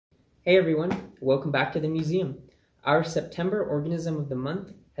Hey everyone, welcome back to the museum. Our September organism of the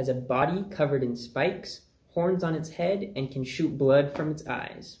month has a body covered in spikes, horns on its head, and can shoot blood from its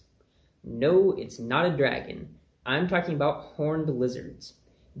eyes. No, it's not a dragon. I'm talking about horned lizards.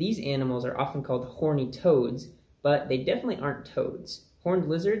 These animals are often called horny toads, but they definitely aren't toads. Horned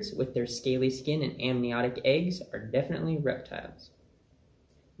lizards, with their scaly skin and amniotic eggs, are definitely reptiles.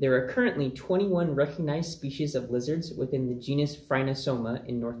 There are currently 21 recognized species of lizards within the genus Phrynosoma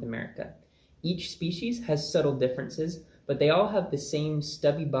in North America. Each species has subtle differences, but they all have the same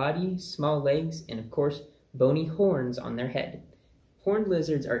stubby body, small legs, and of course, bony horns on their head. Horned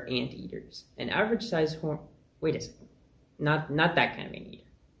lizards are anteaters. An average-sized Wait a second. Not that kind of anteater.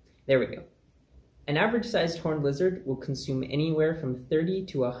 There we go. An average-sized horned lizard will consume anywhere from 30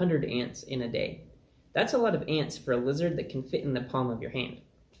 to 100 ants in a day. That's a lot of ants for a lizard that can fit in the palm of your hand.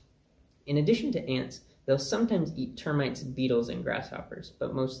 In addition to ants, they'll sometimes eat termites, beetles, and grasshoppers,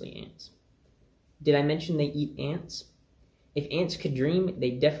 but mostly ants. Did I mention they eat ants? If ants could dream,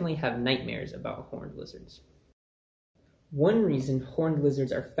 they definitely have nightmares about horned lizards. One reason horned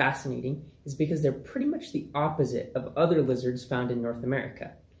lizards are fascinating is because they're pretty much the opposite of other lizards found in North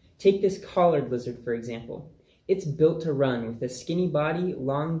America. Take this collared lizard, for example. It's built to run with a skinny body,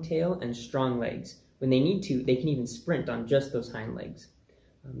 long tail, and strong legs. When they need to, they can even sprint on just those hind legs.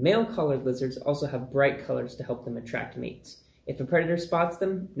 Male collared lizards also have bright colors to help them attract mates. If a predator spots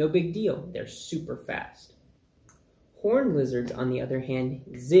them, no big deal, they're super fast. Horned lizards, on the other hand,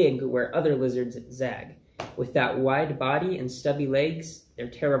 zig where other lizards zag. With that wide body and stubby legs, they're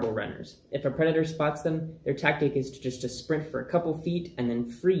terrible runners. If a predator spots them, their tactic is just to sprint for a couple feet and then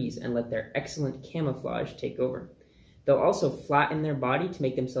freeze and let their excellent camouflage take over. They'll also flatten their body to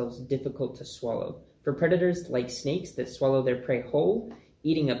make themselves difficult to swallow. For predators like snakes that swallow their prey whole,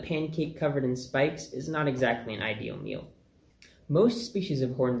 eating a pancake covered in spikes is not exactly an ideal meal. Most species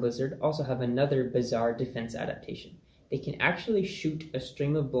of horned lizard also have another bizarre defense adaptation. They can actually shoot a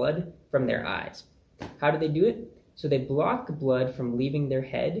stream of blood from their eyes. How do they do it? So they block blood from leaving their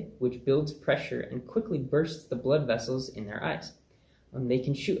head, which builds pressure and quickly bursts the blood vessels in their eyes. They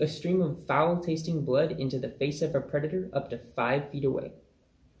can shoot a stream of foul-tasting blood into the face of a predator up to 5 feet away.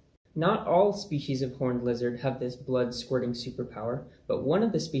 Not all species of horned lizard have this blood-squirting superpower, but one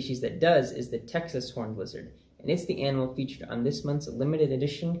of the species that does is the Texas horned lizard, and it's the animal featured on this month's limited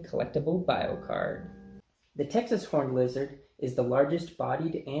edition collectible bio card. The Texas horned lizard is the largest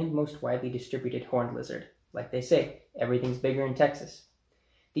bodied and most widely distributed horned lizard. Like they say, everything's bigger in Texas.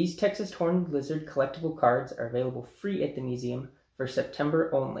 These Texas horned lizard collectible cards are available free at the museum for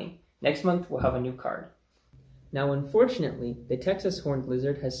September only. Next month we'll have a new card. Now, unfortunately, the Texas horned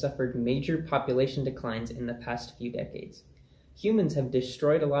lizard has suffered major population declines in the past few decades. Humans have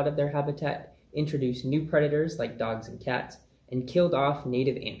destroyed a lot of their habitat, introduced new predators like dogs and cats, and killed off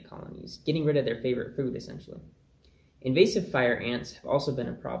native ant colonies, getting rid of their favorite food, essentially. Invasive fire ants have also been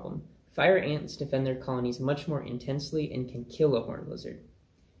a problem. Fire ants defend their colonies much more intensely and can kill a horned lizard.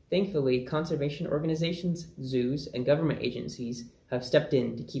 Thankfully, conservation organizations, zoos, and government agencies have stepped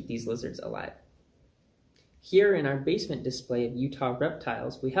in to keep these lizards alive. Here in our basement display of Utah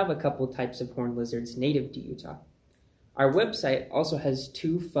reptiles, we have a couple types of horned lizards native to Utah. Our website also has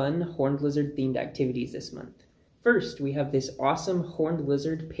 2 fun horned lizard themed activities this month. First, we have this awesome horned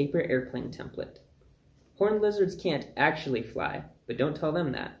lizard paper airplane template. Horned lizards can't actually fly, but don't tell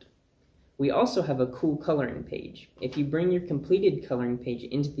them that. We also have a cool coloring page. If you bring your completed coloring page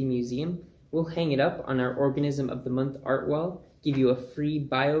into the museum, we'll hang it up on our Organism of the Month art wall, give you a free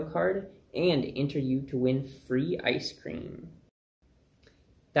bio card, and enter you to win free ice cream.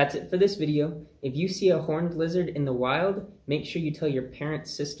 That's it for this video. If you see a horned lizard in the wild, make sure you tell your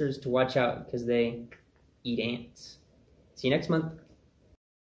parents' sisters to watch out because they eat ants. See you next month.